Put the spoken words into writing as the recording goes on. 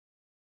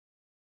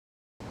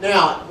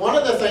Now, one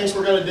of the things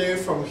we're going to do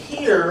from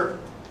here,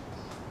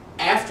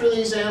 after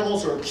these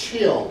animals are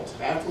chilled,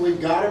 after we've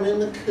got them in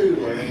the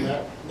cooler,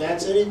 and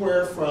that's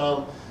anywhere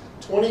from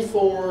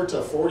 24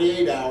 to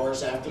 48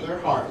 hours after they're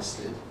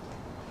harvested,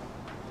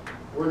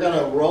 we're going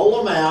to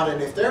roll them out,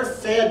 and if they're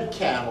fed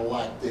cattle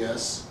like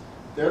this,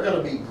 they're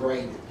going to be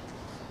graded.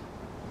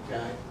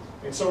 Okay?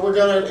 And so we're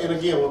going to, and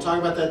again, we'll talk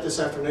about that this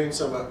afternoon,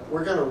 so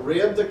we're going to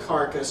rib the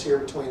carcass here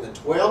between the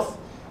 12th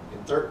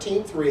and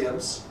 13th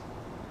ribs,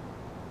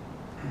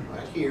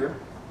 right here.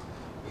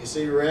 You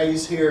see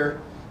Ray's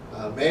here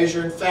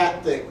measuring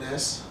fat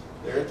thickness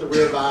there at the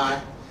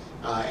ribeye.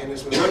 And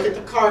as we look at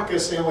the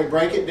carcass, then we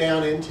break it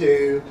down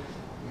into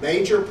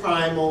major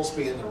primals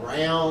being the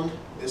round,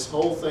 this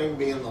whole thing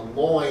being the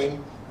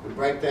loin. We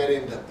break that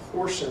into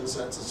portions.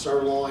 That's the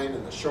sirloin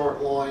and the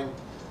short loin,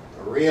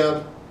 the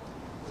rib,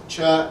 the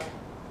chuck.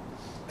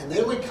 And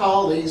then we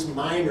call these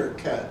minor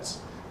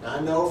cuts. Now I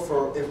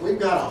know if we've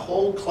got a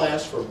whole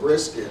class for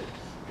brisket,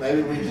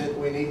 maybe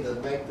we need to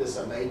make this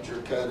a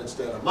major cut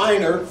instead of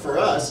minor, for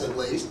us at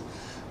least.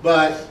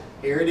 But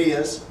here it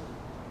is.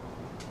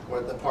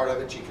 What the part of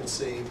it you can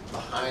see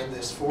behind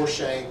this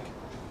foreshank,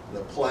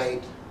 the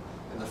plate,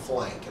 and the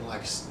flank. And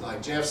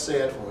like Jeff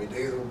said, when we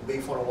do the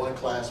Beef 101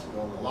 class, we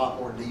go into a lot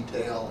more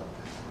detail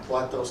and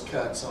what those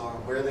cuts are,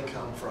 where they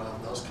come from,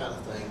 those kind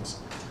of things.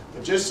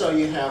 But just so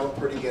you have a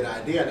pretty good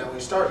idea. Now we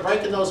start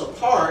breaking those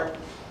apart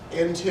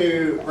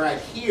into right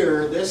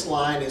here, this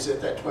line is at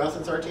that 12th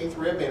and 13th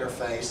rib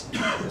interface.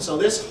 And so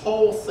this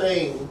whole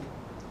thing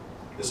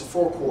is a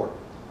forequarter.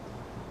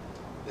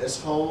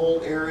 This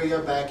whole area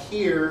back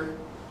here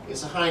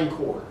is a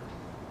hindquarter.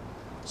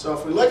 So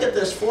if we look at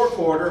this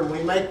forequarter and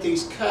we make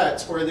these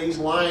cuts where these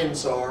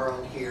lines are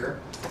on here,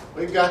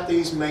 we've got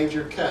these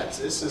major cuts.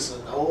 This is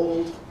an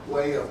old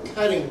way of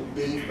cutting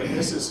beef, but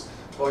this is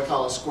what we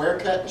call a square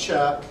cut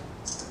chuck,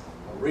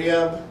 a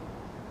rib,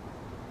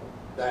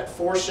 that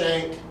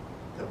foreshank.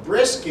 The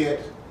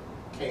brisket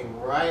came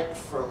right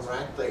from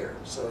right there.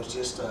 So it's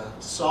just a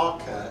saw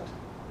cut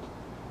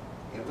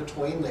in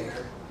between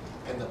there.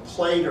 And the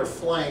plate or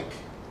flank,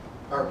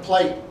 or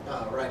plate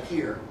right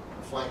here,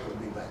 the flank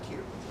would be back here,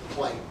 the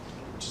plate,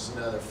 which is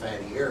another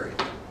fatty area.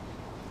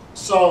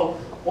 So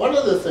one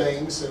of the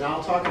things, and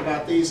I'll talk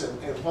about these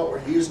and what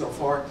we're using them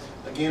for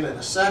again in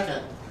a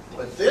second,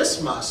 but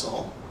this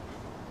muscle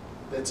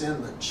that's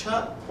in the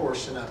chuck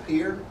portion up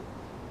here,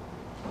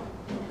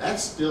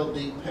 that's still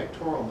deep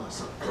pectoral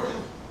muscle.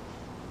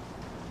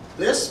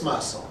 This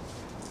muscle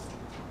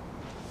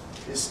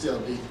is still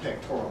deep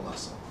pectoral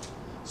muscle.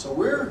 So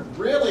we're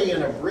really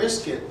in a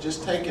brisket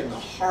just taking the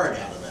heart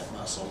out of that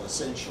muscle,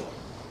 essentially.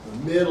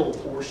 The middle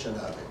portion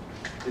of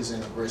it is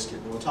in a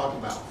brisket. We'll talk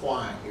about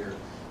why here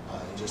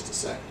in just a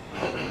second.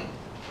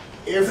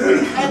 If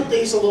we cut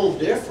these a little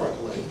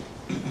differently,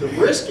 the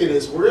brisket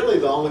is really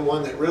the only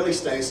one that really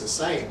stays the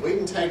same. We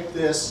can take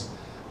this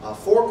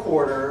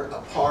forequarter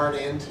apart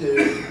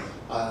into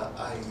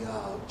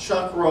a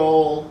chuck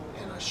roll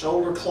and a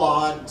shoulder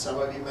clod. Some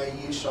of you may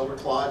use shoulder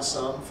clods,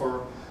 some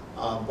for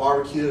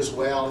barbecue as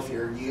well. If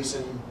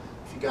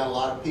you've got a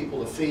lot of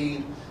people to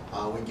feed,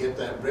 we get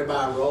that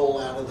ribeye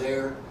roll out of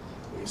there.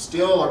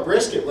 Our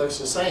brisket looks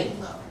the same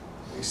though,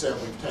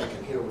 except we've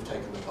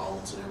taken the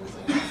bones and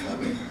everything off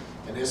of it.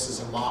 And this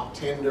is a mock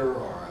tender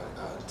or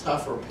a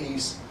tougher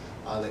piece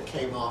that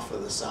came off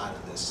of the side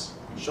of this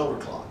shoulder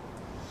clod.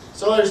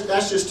 So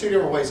that's just two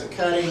different ways of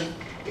cutting.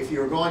 If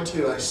you're going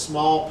to a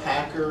small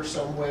packer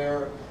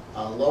somewhere,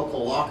 a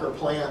local locker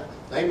plant,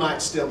 they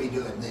might still be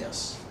doing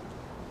this.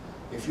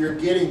 If you're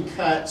getting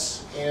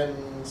cuts in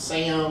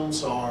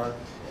Sam's or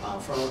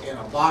in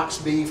a box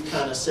beef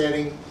kind of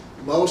setting,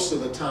 most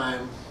of the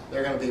time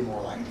they're going to be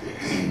more like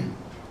this.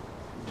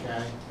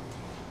 Okay?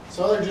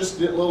 So they're just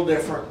a little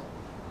different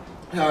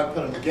how I put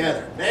them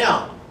together.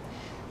 Now,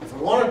 if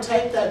we want to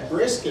take that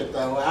brisket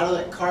though out of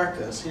that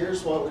carcass,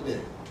 here's what we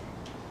do.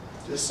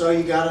 Just so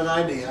you got an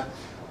idea,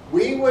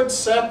 we would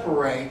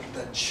separate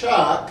the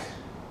chuck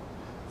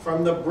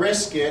from the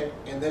brisket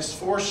in this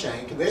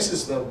foreshank. And this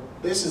is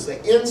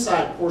the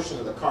inside portion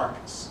of the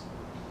carcass.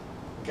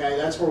 Okay,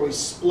 that's where we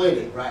split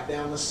it right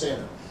down the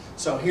center.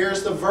 So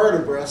here's the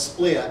vertebra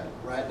split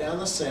right down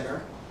the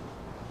center.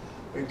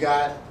 We've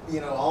got,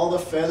 all the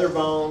feather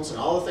bones and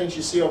all the things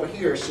you see over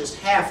here. It's just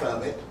half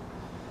of it.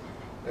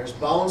 There's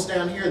bones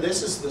down here.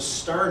 This is the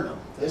sternum.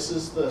 This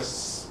is the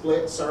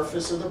split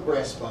surface of the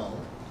breastbone.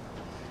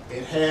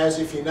 It has,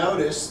 if you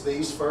notice,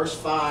 these first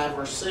 5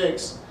 or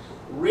 6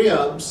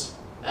 ribs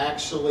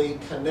actually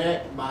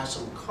connect by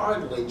some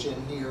cartilage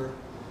in here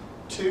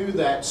to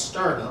that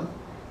sternum.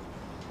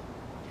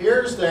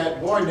 Here's that,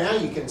 boy, now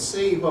you can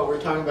see what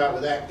we're talking about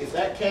with that. If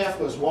that calf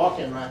was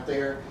walking right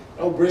there,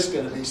 old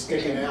brisket would be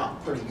sticking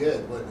out pretty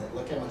good, wouldn't it?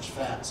 Look how much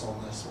fat's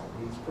on this one.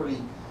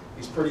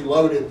 He's pretty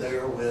loaded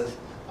there with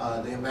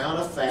the amount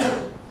of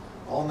fat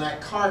on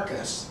that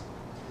carcass.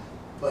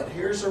 But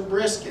here's our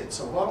brisket.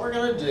 So what we're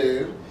going to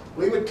do,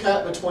 we would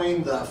cut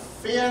between the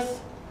 5th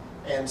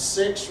and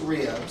 6th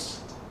ribs,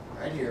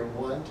 right here,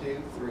 1,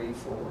 2, 3,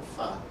 4,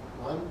 5.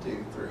 1, 2,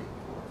 3, 4,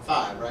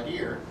 5, right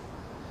here.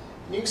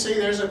 And you can see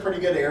there's a pretty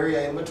good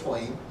area in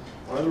between.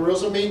 One of the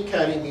rules of meat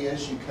cutting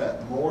is you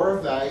cut more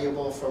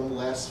valuable from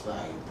less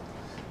valuable.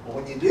 Well,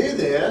 when you do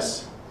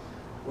this,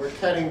 we're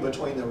cutting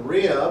between the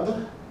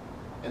rib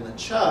and the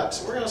chuck,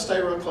 so we're going to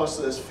stay real close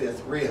to this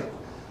 5th rib.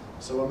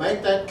 So we'll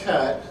make that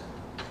cut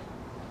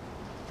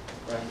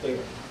right there.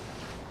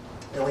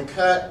 And we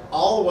cut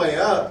all the way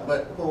up,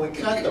 but when we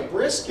cut the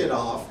brisket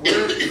off,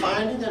 we're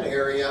finding an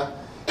area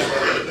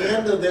at the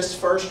end of this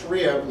first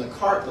rib, the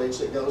cartilage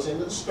that goes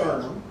into the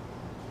sternum,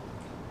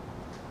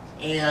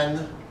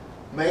 and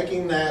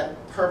making that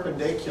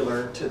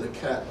perpendicular to the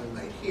cut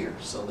we made here.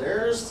 So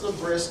there's the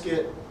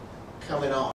brisket coming off.